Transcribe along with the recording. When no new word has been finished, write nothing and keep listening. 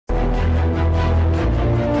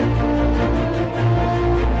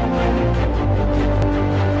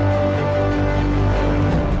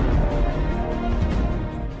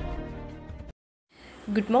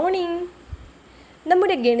Good morning.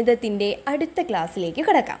 നമ്മുടെ ഗണിതത്തിൻ്റെ അടുത്ത ക്ലാസ്സിലേക്ക്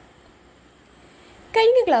കടക്കാം.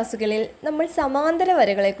 കഴിഞ്ഞ ക്ലാസ്സുകളിൽ നമ്മൾ സമാന്തര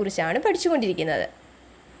വരകളെക്കുറിച്ചാണ് പഠിച്ചുകൊണ്ടിരിക്കുന്നത്.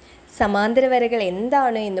 സമാന്തര വരകൾ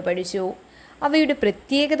എന്താണ് എന്ന് പഠിച്ചു, അവയുടെ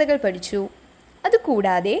പ്രത്യേകതകൾ പഠിച്ചു.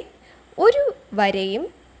 അതുകൂടാതെ ഒരു വരയും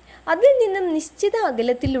അതിൽ നിന്നും നിശ്ചിത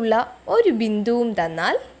അകലത്തിലുള്ള ഒരു ബിന്ദുവും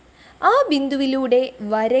തന്നാൽ ആ ബിന്ദുവിലൂടെ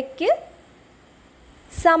വരയ്ക്ക്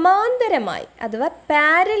സമാന്തരമായി അഥവാ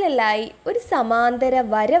പാരലലായി ഒരു സമാന്തര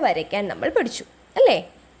വര വരയ്ക്കാൻ നമ്മൾ പഠിച്ചു അല്ലേ?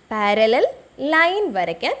 പാരലൽ ലൈൻ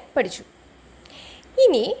വരയ്ക്കാൻ പഠിച്ചു.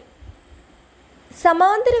 ഇനി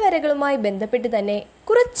സമാന്തര വരകളുമായി ബന്ധപ്പെട്ട് തന്നെ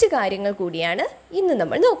കുറച്ച് കാര്യങ്ങൾ കൂടിയാണ് ഇന്ന്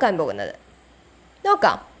നമ്മൾ നോക്കാൻ പോകുന്നത്.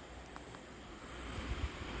 നോക്കാം.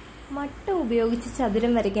 മട്ട ഉപയോഗിച്ച്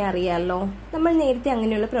ചതുരം വരയ്ക്കാൻ അറിയാമല്ലോ. നമ്മൾ നേരത്തെ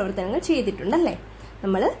അങ്ങനെയുള്ള പ്രവർത്തനങ്ങൾ ചെയ്തിട്ടുണ്ടല്ലേ?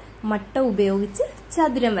 നമ്മൾ മട്ട ഉപയോഗിച്ച്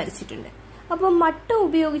ചതുരം വരച്ചിട്ടുണ്ട്. അപ്പോൾ മട്ട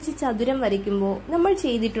ഉപയോഗിച്ച് ചതുരം വരയ്ക്കുമ്പോൾ നമ്മൾ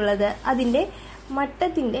ചെയ്തിട്ടുള്ളത് അതിൻ്റെ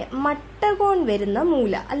മട്ടത്തിൻ്റെ മട്ടകോൺ വരുന്ന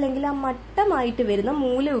മൂല അല്ലെങ്കിൽ ആ മട്ടമായിട്ട് വരുന്ന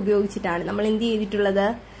മൂല ഉപയോഗിച്ചിട്ടാണ് നമ്മൾ എന്ത് ചെയ്തിട്ടുള്ളത്?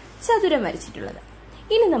 ചതുരം വരച്ചിട്ടുള്ളത്.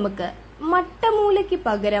 ഇനി നമുക്ക് മട്ടമൂലയ്ക്ക്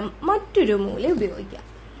പകരം മറ്റൊരു മൂല ഉപയോഗിക്കാം.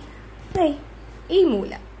 ഈ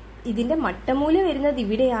മൂല, ഇതിൻ്റെ മട്ടമൂല വരുന്നത്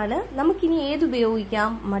ഇവിടെയാണ്. നമുക്കിനി ഏതുപയോഗിക്കാം?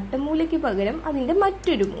 മട്ടമൂലയ്ക്ക് പകരം അതിൻ്റെ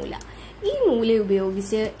മറ്റൊരു മൂല. ഈ മൂല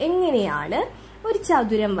ഉപയോഗിച്ച് എങ്ങനെയാണ് ഒരു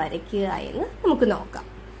ചതുരം വരയ്ക്കുക എന്ന് നമുക്ക് നോക്കാം.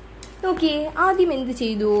 നോക്കിയേ, ആദ്യം എന്ത്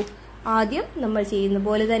ചെയ്തു? ആദ്യം നമ്മൾ ചെയ്യുന്ന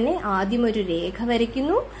പോലെ തന്നെ ആദ്യം ഒരു രേഖ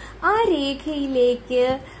വരയ്ക്കുന്നു. ആ രേഖയിലേക്ക്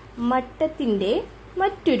മട്ടത്തിൻ്റെ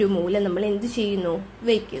മറ്റൊരു മൂല നമ്മൾ എന്ത് ചെയ്യുന്നു?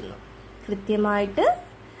 വയ്ക്കുന്നു. കൃത്യമായിട്ട്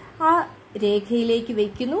ആ രേഖയിലേക്ക്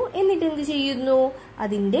വയ്ക്കുന്നു. എന്നിട്ട് എന്ത് ചെയ്യുന്നു?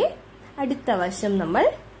 അതിൻ്റെ അടുത്ത വശം നമ്മൾ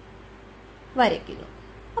വരയ്ക്കുന്നു.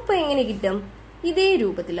 അപ്പോൾ എങ്ങനെ കിട്ടും? ഇതേ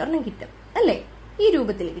രൂപത്തിൽ ഒരെണ്ണം കിട്ടും അല്ലേ? ഈ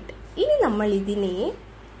രൂപത്തിൽ കിട്ടും. ഇനി നമ്മൾ ഇതിനെ,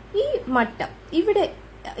 ഈ മട്ടം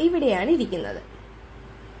ഇവിടെയാണ് ഇരിക്കുന്നത്.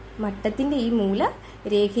 മട്ടത്തിന്റെ ഈ മൂല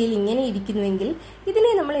രേഖയിൽ ഇങ്ങനെ ഇരിക്കുന്നുവെങ്കിൽ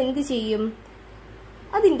ഇതിനെ നമ്മൾ എന്ത് ചെയ്യും?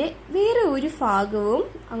 അതിന്റെ വേറെ ഒരു ഭാഗവും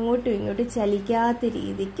അങ്ങോട്ടും ഇങ്ങോട്ടും ചലിക്കാത്ത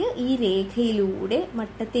രീതിക്ക് ഈ രേഖയിലൂടെ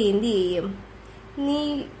മട്ടത്തെ എന്ത് ചെയ്യും?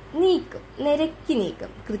 നീക്കും, നിരക്കി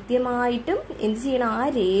നീക്കും. കൃത്യമായിട്ടും എന്ത് ചെയ്യണം? ആ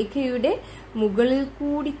രേഖയുടെ മുകളിൽ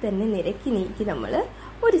കൂടി തന്നെ നിരക്കി നീക്കി നമ്മൾ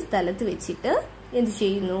ഒരു സ്ഥലത്ത് വെച്ചിട്ട് എന്ത്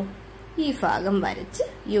ചെയ്യുന്നു? ഈ ഭാഗം വരച്ച്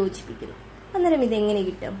യോജിപ്പിക്കുന്നു. അന്നേരം ഇതെങ്ങനെ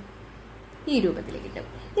കിട്ടും? ഈ രൂപത്തിൽ കിട്ടും.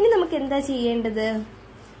 ഇനി നമുക്ക് എന്താ ചെയ്യേണ്ടത്?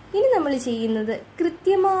 ഇനി നമ്മൾ ചെയ്യുന്നത്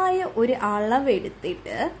കൃത്യമായ ഒരു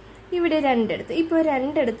അളവെടുത്തിട്ട് ഇവിടെ രണ്ടിടത്ത്, ഇപ്പോൾ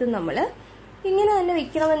രണ്ടിടത്ത് നമ്മൾ ഇങ്ങനെ തന്നെ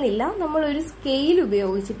വെക്കണമെന്നില്ല. നമ്മൾ ഒരു സ്കെയിൽ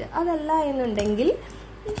ഉപയോഗിച്ചിട്ട്, അതല്ല എന്നുണ്ടെങ്കിൽ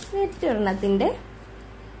മറ്റൊരെണ്ണത്തിൻ്റെ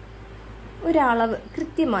ഒരളവ്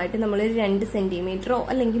കൃത്യമായിട്ട് നമ്മളൊരു 2 സെന്റിമീറ്ററോ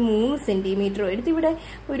അല്ലെങ്കിൽ 3 സെന്റിമീറ്ററോ എടുത്ത്, ഇവിടെ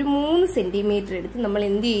ഒരു 3 സെന്റിമീറ്റർ എടുത്ത് നമ്മൾ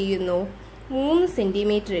എന്ത് ചെയ്യുന്നു? 3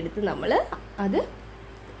 സെന്റിമീറ്റർ എടുത്ത് നമ്മൾ അത്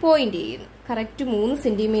പോയിന്റ് ചെയ്യുന്നു. കറക്റ്റ് 3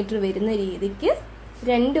 സെന്റിമീറ്റർ വരുന്ന രീതിക്ക്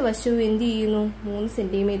രണ്ട് വശവും എന്ത് ചെയ്യുന്നു? 3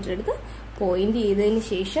 സെന്റിമീറ്റർ എടുത്ത് പോയിന്റ് ചെയ്തതിന്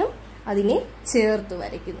ശേഷം അതിനെ ചേർത്ത്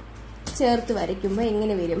വരയ്ക്കുന്നു. ചേർത്ത് വരയ്ക്കുമ്പോൾ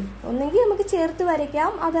എങ്ങനെ വരും? ഒന്നെങ്കിൽ നമുക്ക് ചേർത്ത്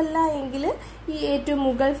വരയ്ക്കാം, അതല്ല എങ്കിൽ ഈ ഏറ്റവും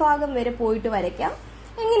മുകൾ ഭാഗം വരെ പോയിട്ട് വരയ്ക്കാം.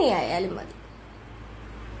 എങ്ങനെയായാലും മതി.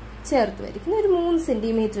 ചേർത്ത് വരയ്ക്കുന്ന ഒരു 3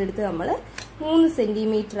 സെന്റിമീറ്റർ എടുത്ത് നമ്മൾ 3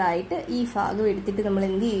 സെന്റിമീറ്റർ ആയിട്ട് ഈ ഭാഗം എടുത്തിട്ട് നമ്മൾ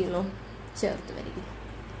എന്ത് ചെയ്യുന്നു? ചേർത്ത് വരയ്ക്കുന്നു.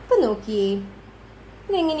 അപ്പൊ നോക്കിയേ,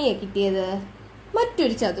 ഇതെങ്ങനെയാ കിട്ടിയത്?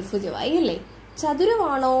 മറ്റൊരു ചതുർഭുജമായി അല്ലേ?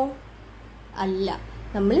 ചതുരമാണോ? അല്ല.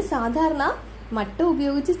 നമ്മൾ സാധാരണ മട്ട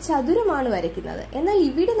ഉപയോഗിച്ച് ചതുരമാണ് വരയ്ക്കുന്നത്. എന്നാൽ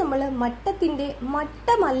ഇവിടെ നമ്മൾ മട്ടത്തിന്റെ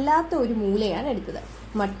മട്ടമല്ലാത്ത ഒരു മൂലയാണ് എടുത്തത്.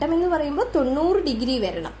 മട്ടം എന്ന് പറയുമ്പോൾ 90 ഡിഗ്രി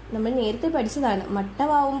വരണം. നമ്മൾ നേരത്തെ പഠിച്ചതാണ്.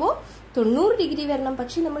 മട്ടമാവുമ്പോൾ 90 ഡിഗ്രി വരണം.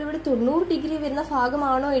 പക്ഷെ നമ്മളിവിടെ 90 ഡിഗ്രി വരുന്ന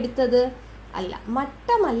ഭാഗമാണോ എടുത്തത്? അല്ല.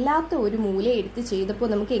 മട്ടമല്ലാത്ത ഒരു മൂല എടുത്ത് ചെയ്തപ്പോൾ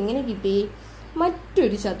നമുക്ക് എങ്ങനെ കിട്ടി?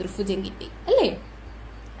 മറ്റൊരു ചതുർഭുജം കിട്ടി അല്ലേ?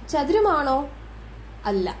 ചതുരമാണോ?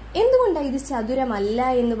 അല്ല. എന്തുകൊണ്ടാണ് ഇത് ചതുരമല്ല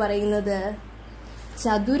എന്ന് പറയുന്നത്?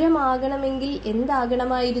 ചതുരമാകണമെങ്കിൽ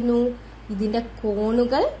എന്താകണമായിരുന്നു? ഇതിന്റെ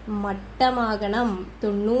കോണുകൾ മട്ടമാകണം,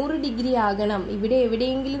 90 ഡിഗ്രി ആകണം. ഇവിടെ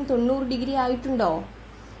എവിടെയെങ്കിലും 90 ഡിഗ്രി ആയിട്ടുണ്ടോ?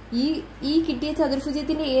 ഈ കിട്ടിയ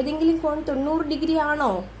ചതുർഭുജത്തിന്റെ ഏതെങ്കിലും കോൺ 90 ഡിഗ്രി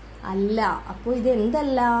ആണോ? അല്ല. അപ്പോൾ ഇത്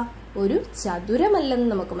എന്തല്ല? ഒരു ചതുരമല്ലെന്ന്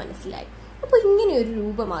നമുക്ക് മനസ്സിലായി. അപ്പൊ ഇങ്ങനെ ഒരു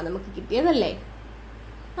രൂപമാണ് നമുക്ക് കിട്ടിയതല്ലേ?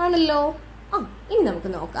 ആണല്ലോ. ഇനി നമുക്ക്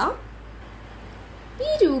നോക്കാം. ഈ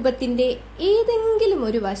രൂപത്തിന്റെ ഏതെങ്കിലും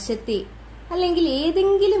ഒരു വശത്തെ അല്ലെങ്കിൽ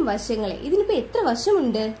ഏതെങ്കിലും വശങ്ങളെ, ഇതിനിപ്പോ എത്ര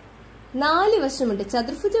വശമുണ്ട്? 4 വശമുണ്ട്.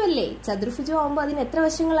 ചതുർഭുജമല്ലേ? ചതുർഭുജം ആവുമ്പോൾ അതിന് എത്ര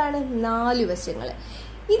വശങ്ങളാണ്? 4 വശങ്ങൾ.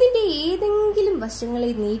 ഇതിന്റെ ഏതെങ്കിലും വശങ്ങളെ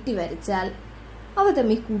നീട്ടി വരച്ചാൽ അവ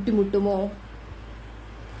തമ്മിൽ കൂട്ടിമുട്ടുമോ?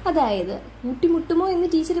 അതായത് കൂട്ടിമുട്ടുമോ എന്ന്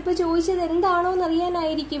ടീച്ചർ ഇപ്പൊ ചോദിച്ചത് എന്താണോ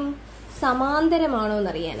എന്നറിയാനായിരിക്കും. സമാന്തരമാണോ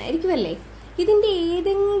എന്നറിയാനായിരിക്കും അല്ലേ? ഇതിന്റെ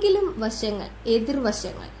ഏതെങ്കിലും വശങ്ങൾ,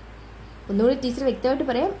 എതിർവശങ്ങൾ ഒന്നുകൂടി ടീച്ചർ വ്യക്തമായിട്ട്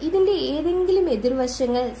പറയാം. ഇതിന്റെ ഏതെങ്കിലും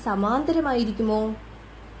എതിർവശങ്ങൾ സമാന്തരമായിരിക്കുമോ?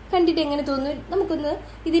 കണ്ടിട്ട് എങ്ങനെ തോന്നുന്നു? നമുക്കൊന്ന്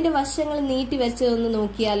ഇതിന്റെ വശങ്ങൾ നീട്ടി വരച്ചതൊന്ന്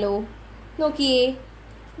നോക്കിയാലോ? നോക്കിയേ,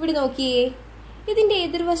 ഇവിടെ നോക്കിയേ. ഇതിന്റെ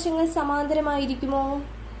എതിർവശങ്ങൾ സമാന്തരമായിരിക്കുമോ?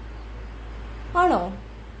 ആണോ?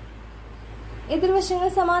 എതിർവശങ്ങൾ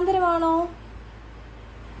സമാന്തരമാണോ?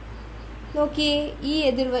 നോക്കിയേ,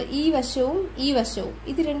 ഈ വശവും ഈ വശവും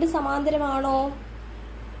ഇത് രണ്ട് സമാന്തരമാണോ?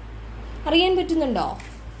 അറിയാൻ പറ്റുന്നുണ്ടോ?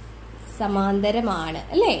 സമാന്തരമാണ്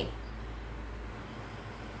അല്ലേ?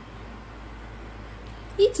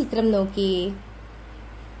 ഈ ചിത്രം നോക്കിയേ,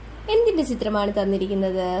 എന്തിന്റെ ചിത്രമാണ്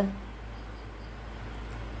തന്നിരിക്കുന്നത്?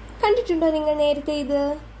 കണ്ടിട്ടുണ്ടോ നിങ്ങൾ നേരത്തെ? ഇത്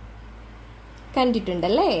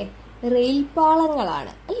കണ്ടിട്ടുണ്ടല്ലേ?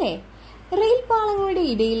 റെയിൽപാളങ്ങളാണ് അല്ലേ? റെയിൽപാളങ്ങളുടെ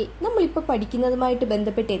ഇടയിൽ നമ്മളിപ്പോൾ പഠിക്കുന്നതുമായിട്ട്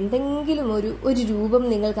ബന്ധപ്പെട്ട് എന്തെങ്കിലും ഒരു രൂപം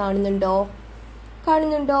നിങ്ങൾ കാണുന്നുണ്ടോ?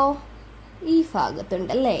 ഈ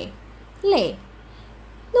ഭാഗത്തുണ്ടല്ലേ? അല്ലേ?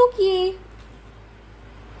 നോക്കിയേ,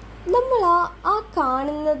 നമ്മൾ ആ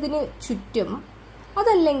കാണുന്നതിന് ചുറ്റും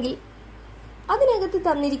അതല്ലെങ്കിൽ അതിനകത്ത്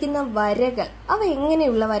തന്നിരിക്കുന്ന വരകൾ, അവ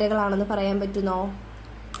എങ്ങനെയുള്ള വരകളാണെന്ന് പറയാൻ പറ്റുന്നോ?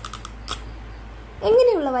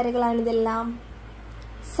 എങ്ങനെയുള്ള വരകളാണിതെല്ലാം?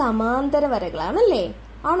 സമാന്തര വരകളാണല്ലേ?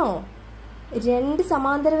 ആണോ? രണ്ട്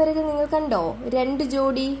സമാന്തര വരകൾ നിങ്ങൾ കണ്ടോ? രണ്ട്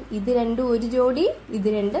ജോഡി, ഇത് രണ്ടും ഒരു ജോഡി, ഇത്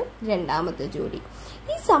രണ്ടും രണ്ടാമത്തെ ജോഡി.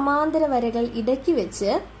 ഈ സമാന്തര വരകൾ ഇടയ്ക്ക്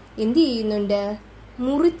വെച്ച് എന്ത് ചെയ്യുന്നുണ്ട്?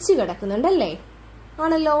 മുറിച്ചു കിടക്കുന്നുണ്ടല്ലേ?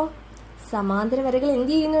 ആണല്ലോ. സമാന്തര വരകൾ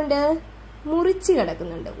എന്ത് ചെയ്യുന്നുണ്ട്? മുറിച്ചു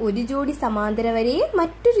കിടക്കുന്നുണ്ട്. ഒരു ജോഡി സമാന്തര വരയെ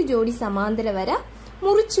മറ്റൊരു ജോഡി സമാന്തര വര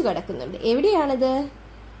മുറിച്ചു കിടക്കുന്നുണ്ട്. എവിടെയാണിത്?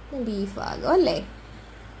 ഈ ഭാഗം അല്ലേ?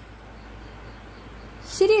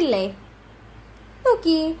 ശരിയല്ലേ?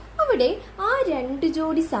 നോക്കിയേ, അവിടെ ആ രണ്ട്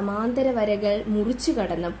ജോഡി സമാന്തര വരകൾ മുറിച്ചു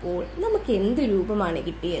കടന്നപ്പോൾ നമുക്ക് എന്ത് രൂപമാണ്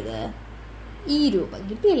കിട്ടിയത്? ഈ രൂപം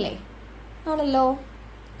കിട്ടിയല്ലേ? ആണല്ലോ.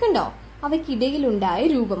 കണ്ടോ? അവയ്ക്കിടയിലുണ്ടായ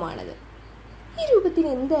രൂപമാണത്. ഈ രൂപത്തിന്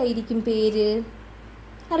എന്തായിരിക്കും പേര്?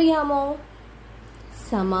 അറിയാമോ?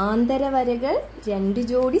 സമാന്തര വരകൾ, രണ്ട്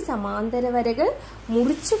ജോഡി സമാന്തര വരകൾ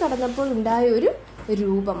മുറിച്ചു കടന്നപ്പോൾ ഉണ്ടായ ഒരു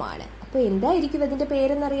രൂപമാണ്. അപ്പൊ എന്തായിരിക്കും അതിന്റെ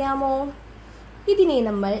പേരെന്നറിയാമോ? ഇതിനെ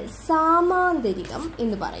നമ്മൾ സാമാന്തരികം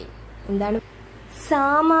എന്ന് പറയും. എന്താണ്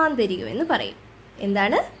സാമാന്തരികം എന്ന് പറയും?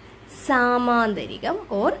 എന്താണ് സാമാന്തരികം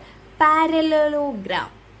ഓർ പാരലലോഗ്രാം?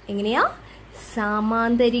 എങ്ങനെയാ?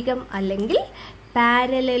 സാമാന്തരികം അല്ലെങ്കിൽ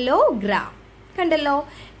പാരലലോഗ്രാം. കണ്ടല്ലോ,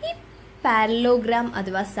 ഈ പാരലലോഗ്രാം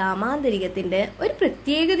അഥവാ സാമാന്തരികത്തിന്റെ ഒരു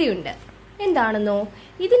പ്രത്യേകതയുണ്ട്. എന്താണെന്നോ?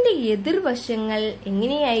 ഇതിന്റെ എതിർവശങ്ങൾ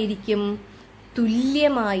എങ്ങനെയായിരിക്കും?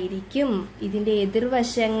 തുല്യമായിരിക്കും. ഇതിന്റെ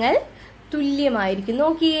എതിർവശങ്ങൾ തുല്യമായിരിക്കും.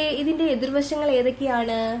 നോക്കിയേ, ഇതിന്റെ എതിർവശങ്ങൾ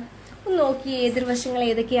ഏതൊക്കെയാണ്? ഒന്ന് നോക്കിയേ, എതിർവശങ്ങൾ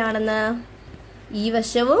ഏതൊക്കെയാണെന്ന്. ഈ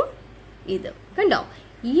വശവും ഇതും കണ്ടോ?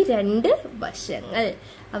 ഈ രണ്ട് വശങ്ങൾ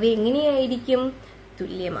അവ എങ്ങനെയായിരിക്കും?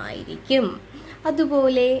 തുല്യമായിരിക്കും.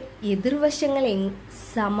 അതുപോലെ എതിർവശങ്ങൾ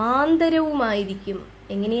സമാന്തരവുമായിരിക്കും.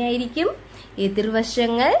 എങ്ങനെയായിരിക്കും?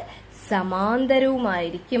 എതിർവശങ്ങൾ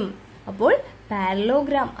സമാന്തരവുമായിരിക്കും. അപ്പോൾ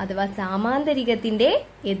പാരലോഗ്രാം അഥവാ സാമാന്തരികത്തിന്റെ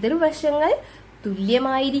എതിർവശങ്ങൾ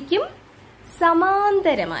തുല്യമായിരിക്കും,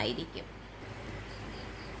 സമാന്തരമായിരിക്കും.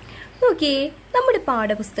 നോക്കിയേ, നമ്മുടെ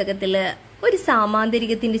പാഠപുസ്തകത്തില് ഒരു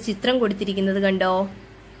സാമാന്തരികത്തിന്റെ ചിത്രം കൊടുത്തിരിക്കുന്നത്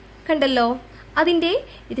കണ്ടല്ലോ. അതിന്റെ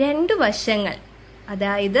രണ്ട് വശങ്ങൾ,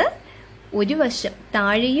 അതായത് ഒരു വശം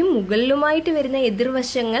താഴെയും മുകളിലുമായിട്ട് വരുന്ന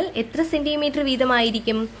എതിർവശങ്ങൾ എത്ര സെന്റിമീറ്റർ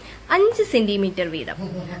വീതമായിരിക്കും? 5 സെന്റിമീറ്റർ വീതം.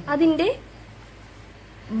 അതിന്റെ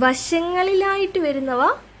വശങ്ങളിലായിട്ട് വരുന്നവ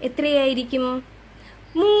എത്രയായിരിക്കും?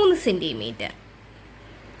 3 സെന്റിമീറ്റർ.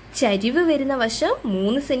 ചരിവ് വരുന്ന വശം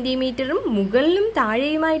 3 സെന്റിമീറ്ററും മുകളിലും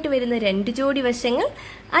താഴെയുമായിട്ട് വരുന്ന 2 ജോഡി വശങ്ങൾ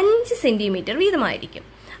 5 സെന്റിമീറ്റർ വീതമായിരിക്കും.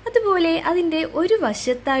 അതുപോലെ അതിന്റെ ഒരു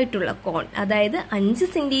വശത്തായിട്ടുള്ള കോൺ, അതായത് 5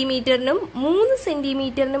 സെന്റിമീറ്ററിനും 3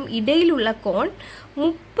 സെന്റിമീറ്ററിനും ഇടയിലുള്ള കോൺ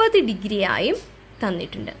 30 ഡിഗ്രിയായും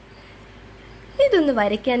തന്നിട്ടുണ്ട്. ഇതൊന്ന്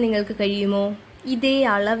വരയ്ക്കാൻ നിങ്ങൾക്ക് കഴിയുമോ? ഇതേ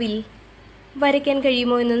അളവിൽ വരയ്ക്കാൻ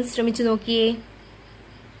കഴിയുമോ എന്നൊന്ന് ശ്രമിച്ചു നോക്കിയേ.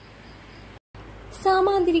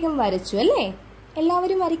 സാമാന്തരികം വരച്ചു അല്ലേ?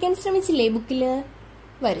 എല്ലാവരും വരയ്ക്കാൻ ശ്രമിച്ചില്ലേ? ബുക്കില്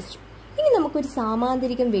വരച്ചു. ഇനി നമുക്കൊരു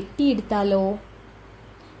സാമാന്തരികം വെട്ടിയെടുത്താലോ?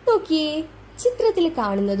 നോക്കിയേ, ചിത്രത്തിൽ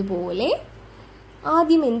കാണുന്നത് പോലെ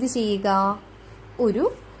ആദ്യം എന്ത് ചെയ്യുക? ഒരു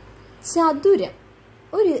ചതുരം,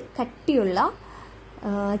 ഒരു കട്ടിയുള്ള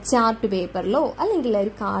ചാർട്ട് പേപ്പറിലോ അല്ലെങ്കിൽ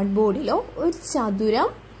ഒരു കാർഡ്ബോർഡിലോ ഒരു ചതുരം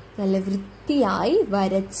നല്ല വൃത്തിയായി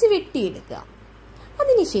വരച്ച് വെട്ടിയെടുക്കുക.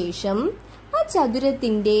 അതിനുശേഷം ആ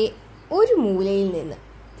ചതുരത്തിന്റെ ഒരു മൂലയിൽ നിന്ന്,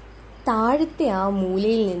 താഴത്തെ ആ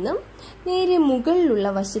മൂലയിൽ നിന്നും നേരെ മുകളിലുള്ള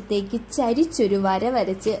വശത്തേക്ക് ചരിച്ചൊരു വര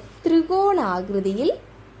വരച്ച് ത്രികോണാകൃതിയിൽ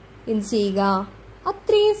എന്ത് ചെയ്യുക?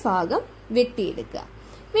 അത്രയും ഭാഗം വെട്ടിയെടുക്കുക.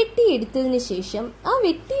 വെട്ടിയെടുത്തതിന് ശേഷം ആ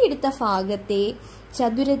വെട്ടിയെടുത്ത ഭാഗത്തെ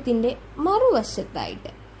ചതുരത്തിന്റെ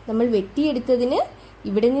മറുവശത്തായിട്ട് നമ്മൾ വെട്ടിയെടുത്തതിന്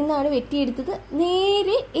ഇവിടെ നിന്നാണ് വെട്ടിയെടുത്തത്,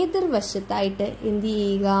 നേരെ എതിർവശത്തായിട്ട് എന്ത്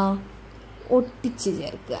ചെയ്യുക? ഒട്ടിച്ച്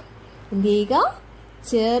ചേർക്കുക. എന്ത് ചെയ്യുക?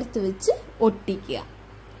 ചേർത്ത് വെച്ച് ഒട്ടിക്കുക.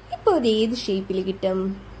 ഇപ്പോൾ ഇത് ഏത് ഷേപ്പിൽ കിട്ടും?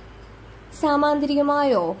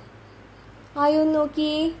 സമാന്തരികമായോ? ആയോ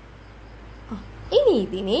നോക്കിയേ. ഇനി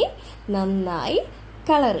ഇതിനെ നന്നായി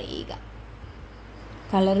കളർ ചെയ്യുക.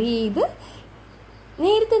 കളർ ചെയ്ത്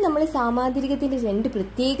നേരത്തെ നമ്മൾ സാമാന്തരികത്തിന്റെ 2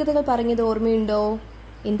 പ്രത്യേകതകൾ പറഞ്ഞത് ഓർമ്മയുണ്ടോ?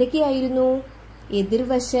 എന്തൊക്കെയായിരുന്നു?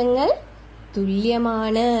 എതിർവശങ്ങൾ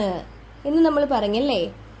തുല്യമാണ് എന്ന് നമ്മൾ പറഞ്ഞല്ലേ.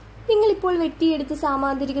 നിങ്ങളിപ്പോൾ വെട്ടിയെടുത്ത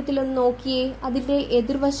സാമാന്തരികത്തിലൊന്ന് നോക്കിയേ, അതിന്റെ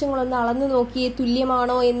എതിർവശങ്ങളൊന്ന് അളന്നു നോക്കിയേ,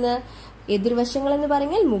 തുല്യമാണോ എന്ന്. എതിർവശങ്ങൾ എന്ന്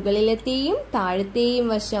പറഞ്ഞാൽ മുകളിലത്തെയും താഴത്തെയും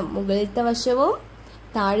വശം, മുകളിലത്തെ വശവും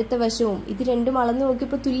താഴത്തെ വശവും ഇത് രണ്ടും അളന്നു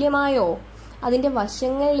നോക്കിയപ്പോൾ തുല്യമായോ? അതിന്റെ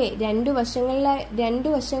വശങ്ങളിലെ രണ്ട്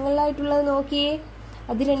വശങ്ങളിലായിട്ടുള്ളത് നോക്കിയേ,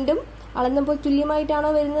 അത് രണ്ടും അളന്നപ്പോൾ തുല്യമായിട്ടാണോ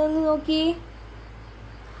വരുന്നതെന്ന് നോക്കിയേ.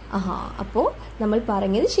 അപ്പോൾ നമ്മൾ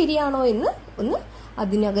പറഞ്ഞത് ശരിയാണോ എന്ന് ഒന്ന്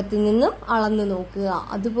അതിനകത്ത് നിന്നും അളന്നു നോക്കുക.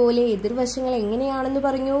 അതുപോലെ എതിർവശങ്ങൾ എങ്ങനെയാണെന്ന്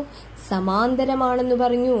പറഞ്ഞു? സമാന്തരമാണെന്ന്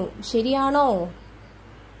പറഞ്ഞു. ശരിയാണോ?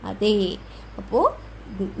 അതെ. അപ്പോൾ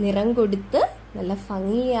നിറം കൊടുത്ത് നല്ല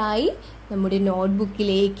ഭംഗിയായി നമ്മുടെ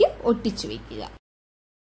നോട്ട്ബുക്കിലേക്ക് ഒട്ടിച്ചു വെക്കുക.